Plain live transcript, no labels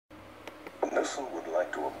Nissan would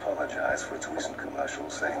like to apologize for its recent commercial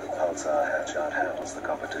saying the Pulsar hatch outhandles the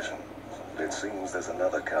competition. It seems there's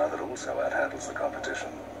another car that also outhandles the competition.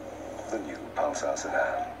 The new Pulsar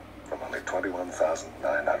sedan, from only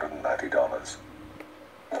 $21,990.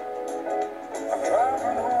 I'm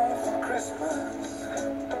driving home for Christmas.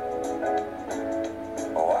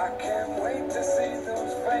 Oh, I can't wait to see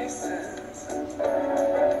those faces.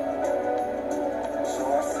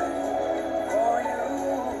 So I sing for you.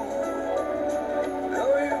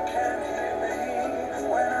 Though you can't hear me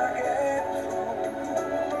when I get through.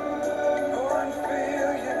 Go and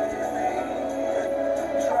feel you near me.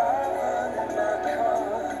 Driving in my car.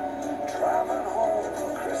 Driving home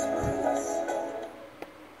for Christmas.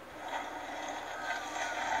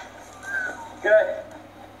 G'day.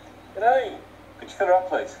 G'day. Could you fill her up,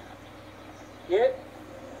 please? Yeah.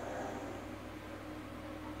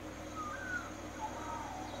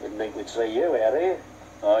 Didn't think we'd see you out here.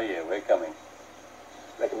 Oh, yeah, we're coming.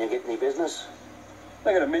 Reckon you get any business?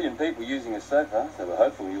 We've got 1 million people using us so far, so we're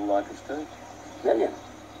hopeful you'll like us too. Million?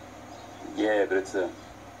 Yeah, but it's a...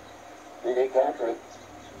 Yeah, country.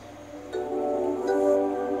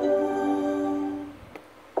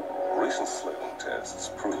 Recent slogan tests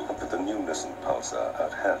proved that the new Nissan Pulsar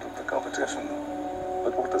outhandled the competition.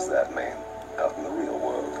 But what does that mean out in the real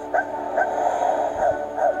world?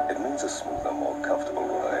 It means a smoother, more comfortable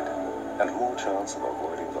ride and more chance of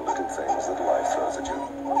avoiding the little things that life throws at you.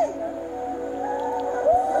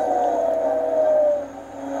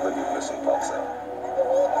 The new Nissan Pulsar,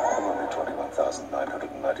 from only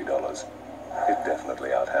 $21,990. It definitely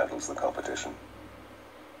outhandles the competition.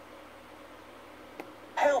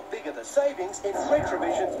 How big are the savings in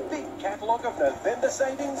Retrovision's big catalogue of November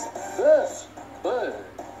savings? Bird.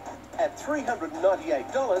 At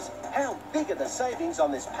 $398, how big are the savings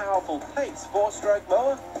on this powerful Pace 4-stroke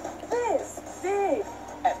mower? This big.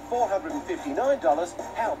 At $459,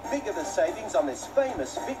 how big are the savings on this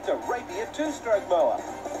famous Victor Rapier 2-stroke mower?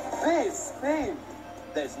 This big.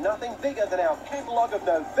 There's nothing bigger than our catalogue of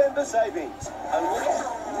November savings. Only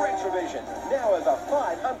Retrovision, now over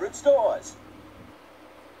 500 stores.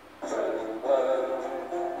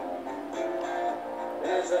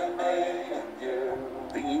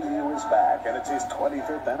 The EU is back, and it's his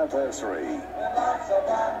 25th anniversary.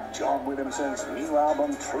 John Williamson's new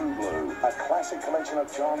album, True Blue, a classic collection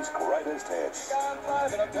of John's greatest hits.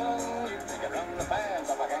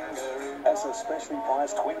 As a specially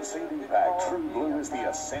priced twin CD pack, True Blue is the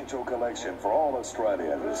essential collection for all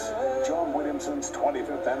Australians. John Williamson's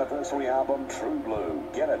 25th anniversary album, True Blue.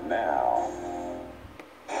 Get it now.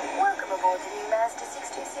 Welcome aboard the new Mazda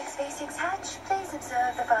 626 V6 hatch. Please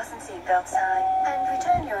observe the fasten seatbelt sign and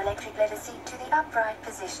return your electric leather seat to the upright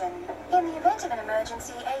position. In the event of an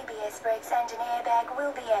emergency, ABS brakes and an airbag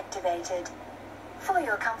will be activated. For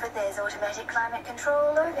your comfort, there's automatic climate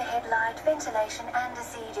control, overhead light, ventilation and a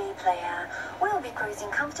CD player. We'll be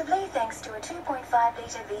cruising comfortably thanks to a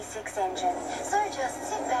 2.5-litre V6 engine. So just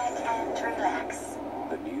sit back and relax.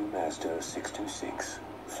 The new Mazda 626.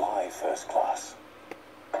 Fly first class.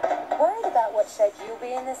 Worried about what shape you'll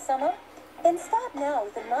be in this summer? Then start now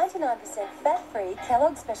with a 99% fat-free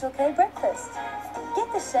Kellogg's Special K breakfast. Get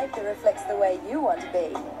the shape that reflects the way you want to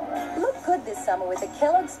be. Look good this summer with a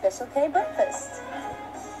Kellogg's Special K breakfast.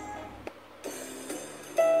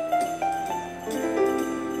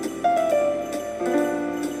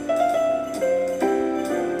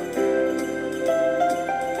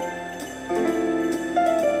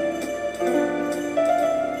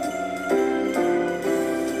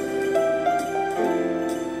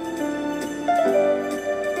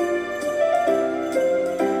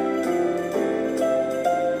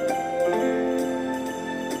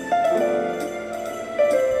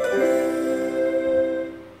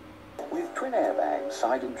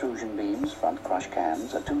 Side intrusion beams, front crush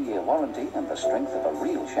cams, a 2-year warranty and the strength of a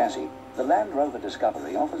real chassis, the Land Rover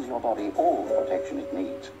Discovery offers your body all the protection it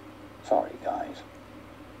needs. Sorry, guys.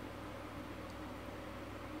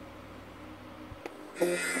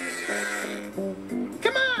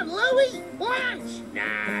 Come on, Louie! Lunch!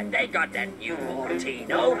 Nah, they got that new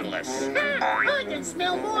Mortine Odorless. I can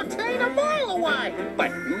smell Mortine a mile away!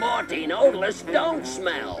 But Mortine Odorless don't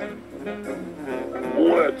smell.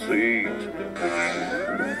 Let's eat.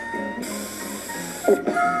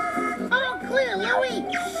 All clear, Louie!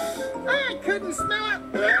 I couldn't smell it.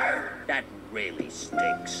 That really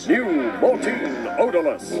stinks. New Mortine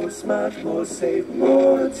Odorless. More smart, more safe,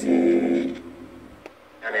 Mortine.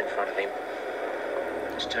 And in front of him,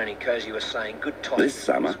 as Tony Cozy was saying, good toss. This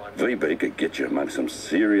summer, VB could get you among some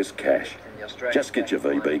serious cash. Just get your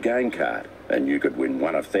VB game card, and you could win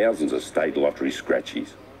one of thousands of state lottery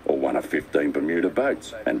scratchies. or one of 15 Bermuda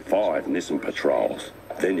boats and 5 Nissan patrols.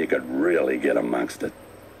 Then you could really get amongst it.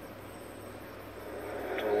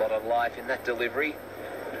 A lot of life in that delivery.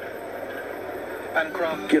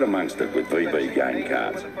 Get amongst it with VB game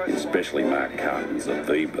cards in specially marked cartons of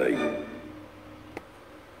VB.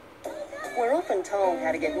 We're often told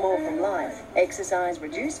how to get more from life. Exercise,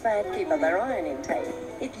 reduce fat, keep up our iron intake.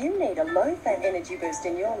 If you need a low-fat energy boost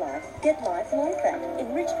in your life, get Life Low Fat,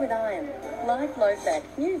 enriched with iron. Life Low Fat,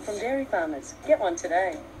 new from Dairy Farmers. Get one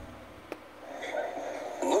today.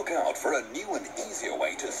 Look out for a new and easier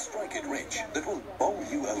way to strike it rich that will bowl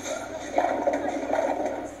you over.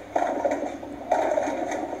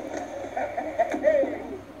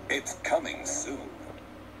 It's coming soon.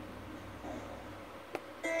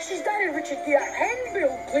 She's dated Richard Gere and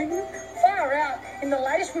Bill Clinton. Far out. In the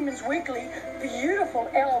latest Women's Weekly, beautiful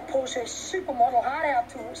Elle pours her supermodel heart out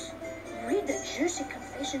to us. Read the juicy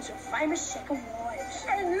confessions of famous second wives.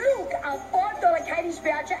 And look, a $5 Katie's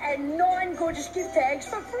voucher and 9 gorgeous gift tags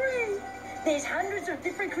for free. There's hundreds of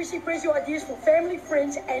different Chrissy Prezzy ideas for family,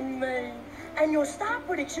 friends, and me. And your star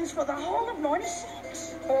predictions for the whole of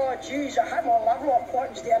 '96. Oh, geez, I hope my love life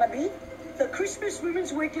quietens down a bit. The Christmas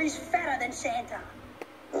Women's Weekly's fatter than Santa.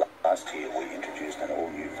 Last year we introduced an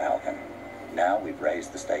all-new Falcon. Now we've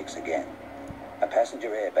raised the stakes again. A passenger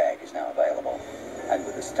airbag is now available. And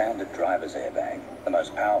with a standard driver's airbag, the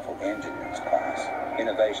most powerful engine in its class,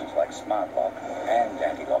 innovations like smart lock and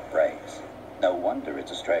anti-lock brakes. No wonder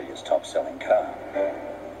it's Australia's top-selling car.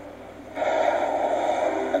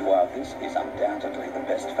 And while this is undoubtedly the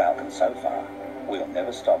best Falcon so far, we'll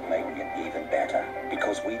never stop making it even better,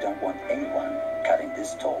 because we don't want anyone cutting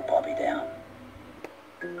this tall poppy down.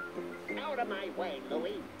 Out of my way,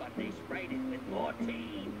 Louie, but they sprayed it with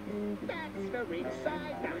Mortein. That's for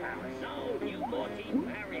inside the house. Oh, new Mortein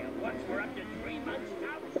barrier works for up to 3 months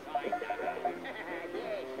outside the house.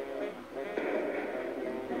 Yes.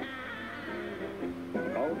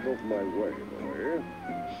 Out of my way, boy.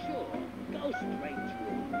 Sure, go straight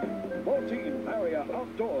through. Mortein Barrier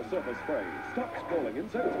Outdoor Surface Spray stops crawling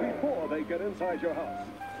insects before they get inside your house.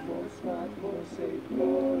 More smart, more safe,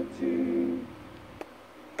 Mortein.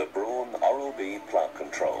 The Braun Oral-B Plaque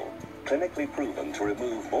Control. Clinically proven to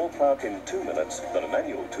remove more plaque in 2 minutes than a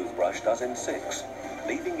manual toothbrush does in 6.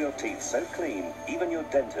 Leaving your teeth so clean, even your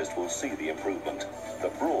dentist will see the improvement. The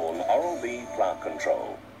Braun Oral-B Plaque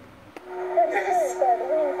Control.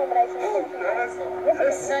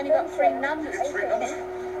 It's only got 3 numbers. It's 3 numbers.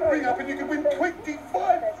 Ring up and you can win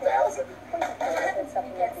 25,000. You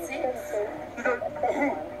get 6.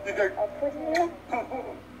 You go.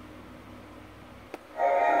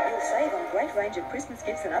 You'll save on a great range of Christmas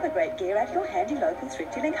gifts and other great gear at your handy local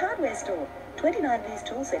Thrifty Link hardware store. 29-piece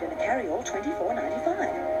tool set in a carry-all,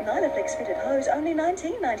 $24.95. Nylaflex fitted hose, only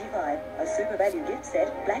 $19.95. A super value gift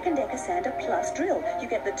set, Black & Decker sander plus drill. You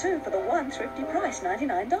get the 2 for the 1 thrifty price,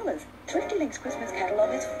 $99. Thrifty Link's Christmas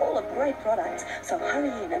catalogue is full of great products, so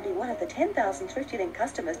hurry in and be one of the 10,000 Thrifty Link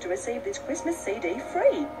customers to receive this Christmas CD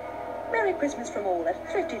free. Merry Christmas from all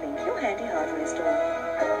at Thrifty Link, your handy hardware store.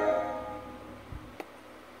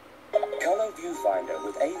 Colour Viewfinder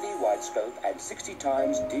with AV widescope and 60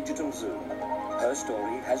 times digital zoom. Her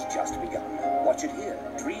story has just begun. Watch it here,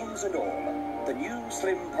 dreams and all. The new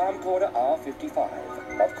slim Palmcorder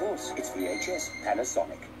R55. Of course, it's VHS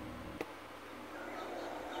Panasonic.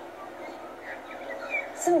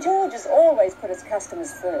 St George has always put its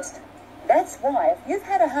customers first. That's why if you've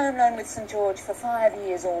had a home loan with St George for 5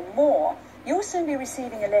 years or more, you'll soon be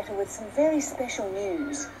receiving a letter with some very special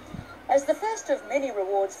news. As the first of many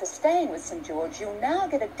rewards for staying with St George, you'll now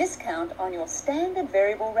get a discount on your standard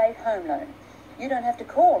variable rate home loan. You don't have to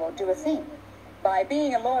call or do a thing. By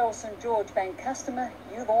being a loyal St George Bank customer,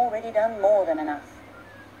 you've already done more than enough.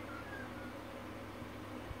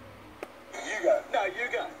 You go. No, you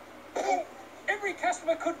go. Every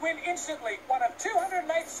customer could win instantly one of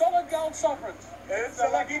 208 solid gold sovereigns. It's a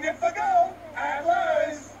lucky dip for gold at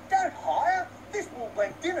Lowe's. Don't hire. This wool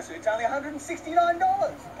blend dinner suit's only $169.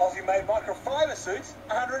 Aussie-made microfiber suits,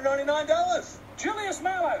 $199. Julius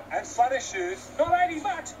Marlowe And Slutty shoes. not 80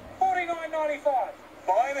 bucks, $49.95.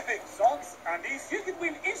 Buy anything, socks, undies. You could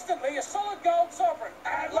win instantly a solid gold sovereign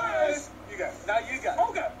At Lowe's. You go. No, you go.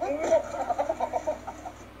 I'll go.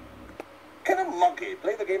 Can a monkey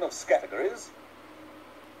play the game of categories?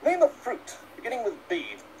 Name a fruit beginning with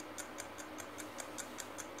B.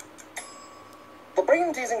 The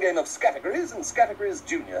brain-teasing game of Scattergories and Scattergories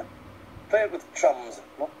Junior. Play it with chums,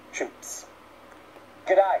 not chimps.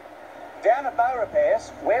 G'day. Down at at Bow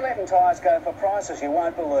Repairs, we're letting tyres go for prices you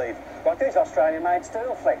won't believe. Like these Australian-made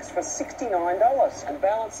Steel Flex for $69. And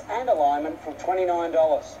balance and alignment for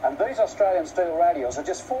 $29. And these Australian steel radials are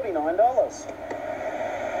just $49.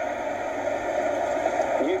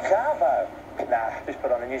 New car, Bo? Nah, just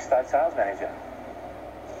put on a new state sales manager.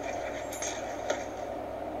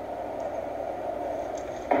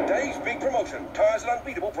 Day's big promotion. Tyres at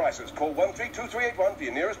unbeatable prices. Call 132381 for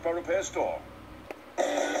your nearest Bow Repair store.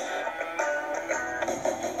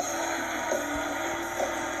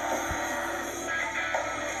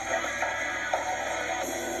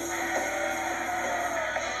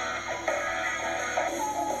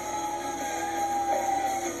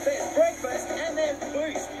 There's breakfast and there's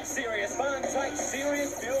boost. Serious fun takes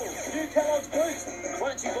serious fuel. New Kellogg's Boost.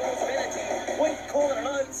 Crunchy balls of energy, wheat, corn and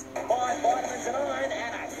oats, 5 vitamins and iron,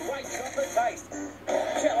 and a great chocolate taste.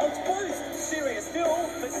 Kellogg's Boost. Serious fuel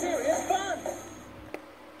for serious fun.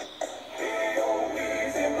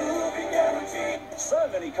 So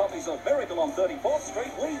many copies of Miracle on 34th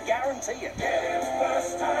Street, we guarantee it. Get it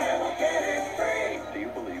first time or get it free. Do you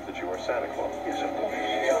believe that you are Santa Claus? Yes, of course.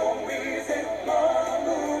 More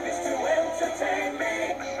movies to entertain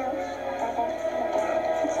me.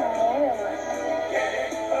 Get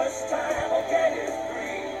it first time or get it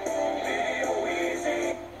free. Video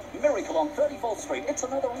easy. Miracle on 34th Street. It's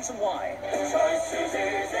another reason why. The choice is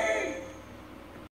easy.